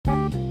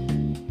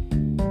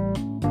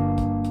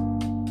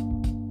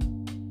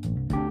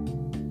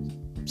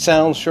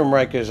Sounds from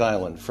Rikers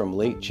Island from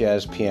late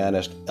jazz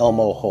pianist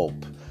Elmo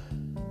Hope.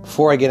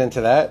 Before I get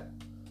into that,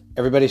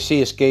 everybody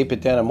see Escape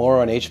at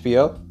Dannemora on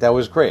HBO? That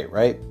was great,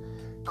 right?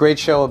 Great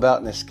show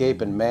about an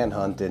escape and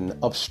manhunt in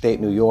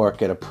upstate New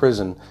York at a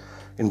prison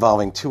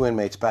involving 2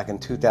 inmates back in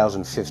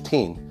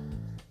 2015.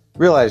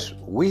 Realize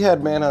we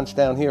had manhunts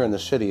down here in the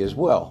city as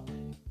well.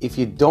 If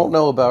you don't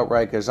know about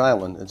Rikers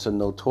Island, it's a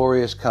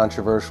notorious,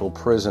 controversial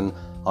prison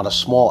on a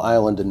small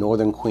island in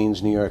northern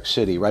Queens, New York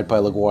City, right by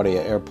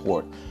LaGuardia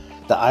Airport.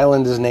 The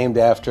island is named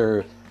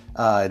after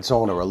its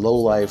owner, a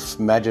lowlife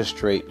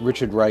magistrate,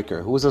 Richard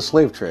Riker, who was a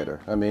slave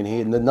trader. I mean, he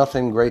had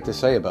nothing great to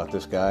say about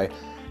this guy,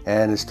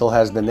 and it still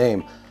has the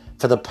name.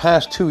 For the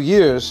past 2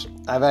 years,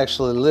 I've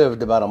actually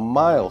lived about a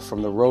mile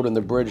from the road and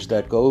the bridge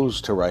that goes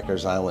to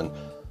Rikers Island.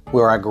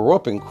 Where I grew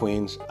up in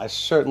Queens, I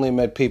certainly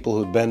met people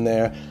who'd been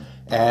there,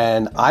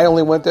 and I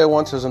only went there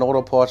once as an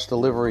auto parts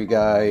delivery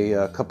guy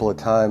a couple of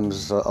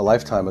times a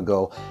lifetime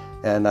ago,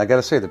 and I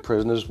gotta say, the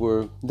prisoners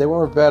weren't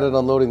bad at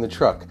unloading the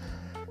truck.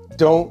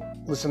 Don't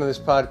listen to this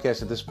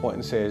podcast at this point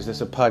and say, is this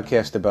a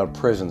podcast about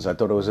prisons? I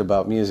thought it was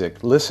about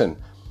music. Listen,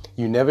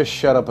 you never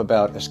shut up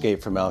about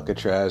Escape from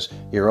Alcatraz.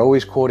 You're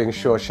always quoting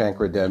Shawshank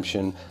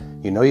Redemption.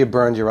 You know you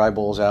burned your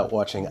eyeballs out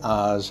watching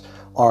Oz,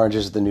 Orange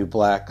is the New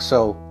Black,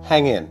 so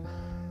hang in.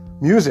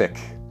 Music,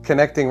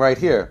 connecting right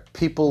here.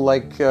 People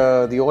like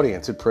the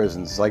audience at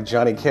prisons, like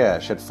Johnny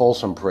Cash at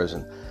Folsom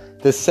Prison.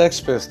 The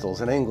Sex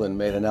Pistols in England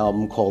made an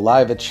album called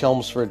Live at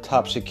Chelmsford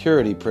Top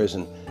Security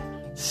Prison.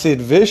 Sid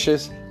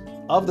Vicious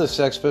of the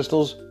Sex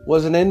Pistols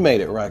was an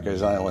inmate at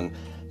Rikers Island,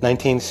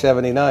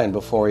 1979,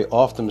 before he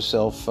offed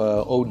himself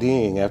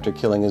ODing after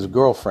killing his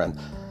girlfriend.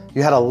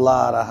 You had a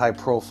lot of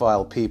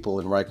high-profile people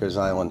in Rikers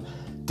Island.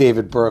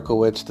 David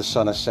Berkowitz, the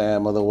son of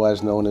Sam,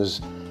 otherwise known as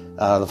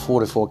the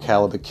 44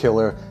 caliber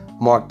killer.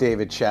 Mark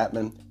David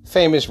Chapman,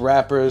 famous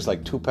rappers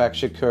like Tupac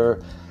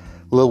Shakur,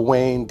 Lil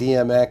Wayne,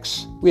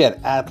 DMX. We had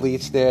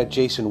athletes there,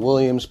 Jason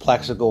Williams,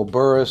 Plaxico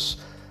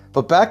Burress.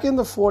 But back in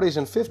the 40s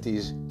and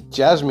 50s,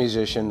 jazz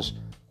musicians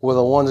were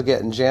the ones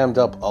getting jammed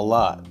up a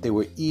lot. They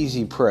were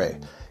easy prey.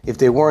 If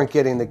they weren't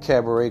getting the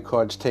cabaret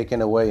cards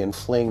taken away and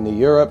fleeing to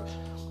Europe,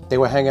 they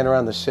were hanging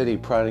around the city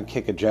trying to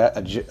kick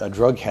a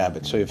drug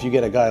habit. So if you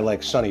get a guy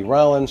like Sonny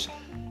Rollins,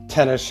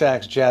 tenor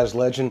sax jazz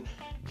legend,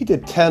 he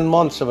did 10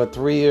 months of a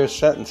 3-year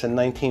sentence in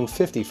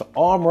 1950 for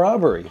armed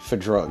robbery for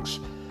drugs.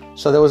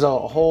 So there was a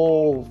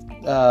whole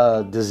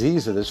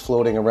disease of this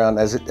floating around,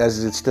 as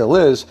it still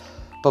is.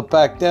 But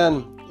back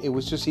then, it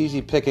was just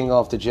easy picking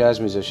off the jazz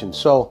musicians.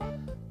 So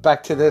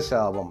back to this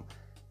album.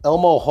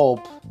 Elmo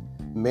Hope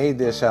made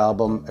this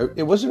album.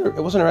 It wasn't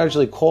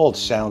originally called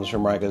Sounds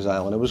from Rikers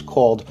Island. It was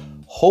called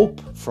Hope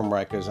from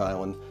Rikers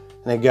Island,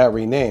 and it got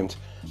renamed.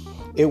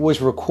 It was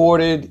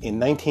recorded in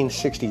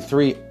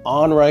 1963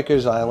 on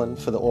Rikers Island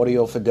for the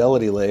Audio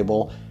Fidelity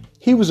label.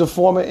 He was a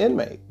former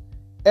inmate.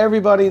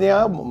 Everybody in the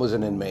album was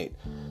an inmate.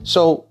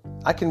 So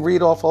I can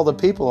read off all the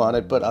people on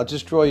it, but I'll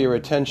just draw your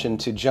attention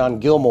to John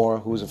Gilmore,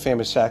 who was a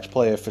famous sax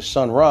player for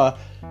Sun Ra.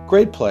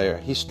 Great player.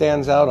 He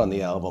stands out on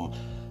the album.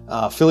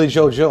 Philly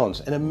Joe Jones,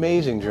 an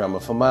amazing drummer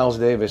for Miles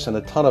Davis and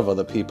a ton of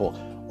other people.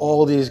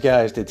 All these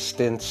guys did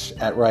stints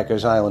at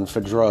Rikers Island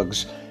for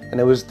drugs. And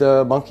it was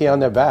the monkey on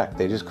their back.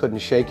 They just couldn't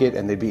shake it,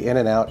 and they'd be in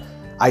and out.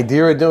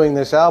 Idea of doing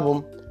this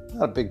album,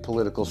 not a big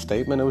political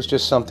statement. It was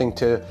just something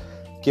to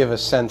give a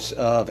sense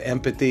of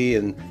empathy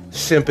and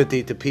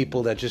sympathy to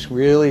people that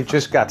really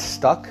got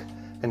stuck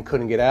and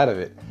couldn't get out of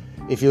it.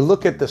 If you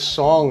look at the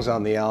songs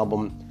on the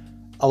album,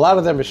 a lot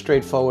of them are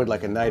straightforward,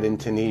 like A Night in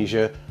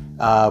Tunisia.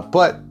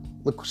 But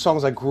look,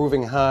 songs like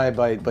Grooving High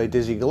by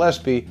Dizzy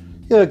Gillespie,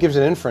 it gives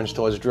an inference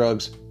towards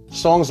drugs.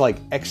 Songs like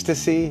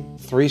Ecstasy,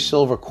 3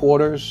 Silver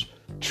Quarters,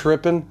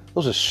 Trippin',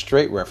 those are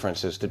straight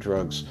references to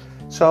drugs.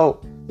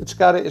 So it's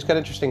got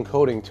interesting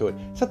coding to it.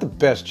 It's not the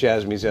best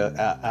jazz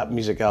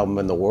music album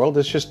in the world.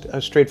 It's just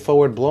a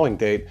straightforward blowing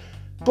date.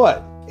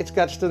 But it's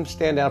got some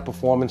standout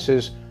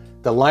performances.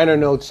 The liner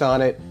notes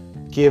on it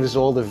gives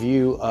all the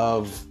view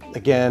of,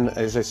 again,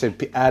 as I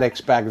said,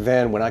 addicts back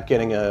then were not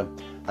getting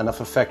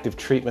enough effective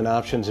treatment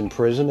options in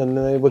prison, and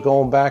they were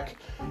going back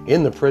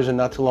in the prison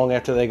not too long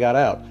after they got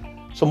out.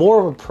 So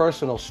more of a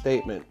personal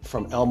statement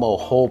from Elmo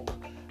Hope,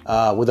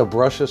 with a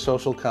brush of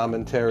social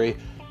commentary.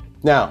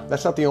 Now,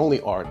 that's not the only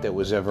art that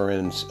was ever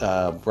in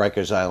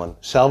Rikers Island.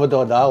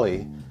 Salvador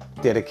Dali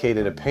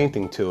dedicated a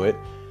painting to it.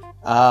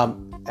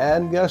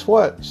 And guess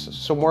what?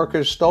 Some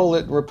workers stole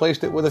it and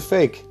replaced it with a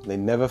fake. They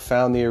never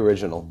found the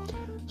original.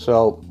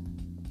 So,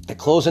 they're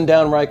closing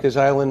down Rikers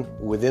Island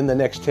within the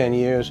next 10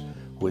 years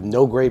with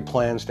no great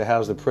plans to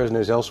house the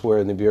prisoners elsewhere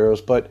in the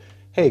bureaus. But,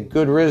 hey,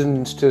 good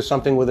riddance to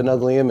something with an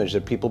ugly image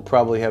that people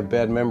probably have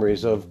bad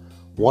memories of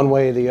one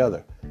way or the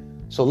other.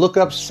 So look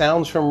up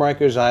Sounds from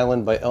Rikers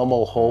Island by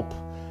Elmo Hope.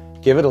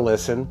 Give it a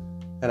listen,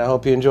 and I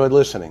hope you enjoyed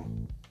listening.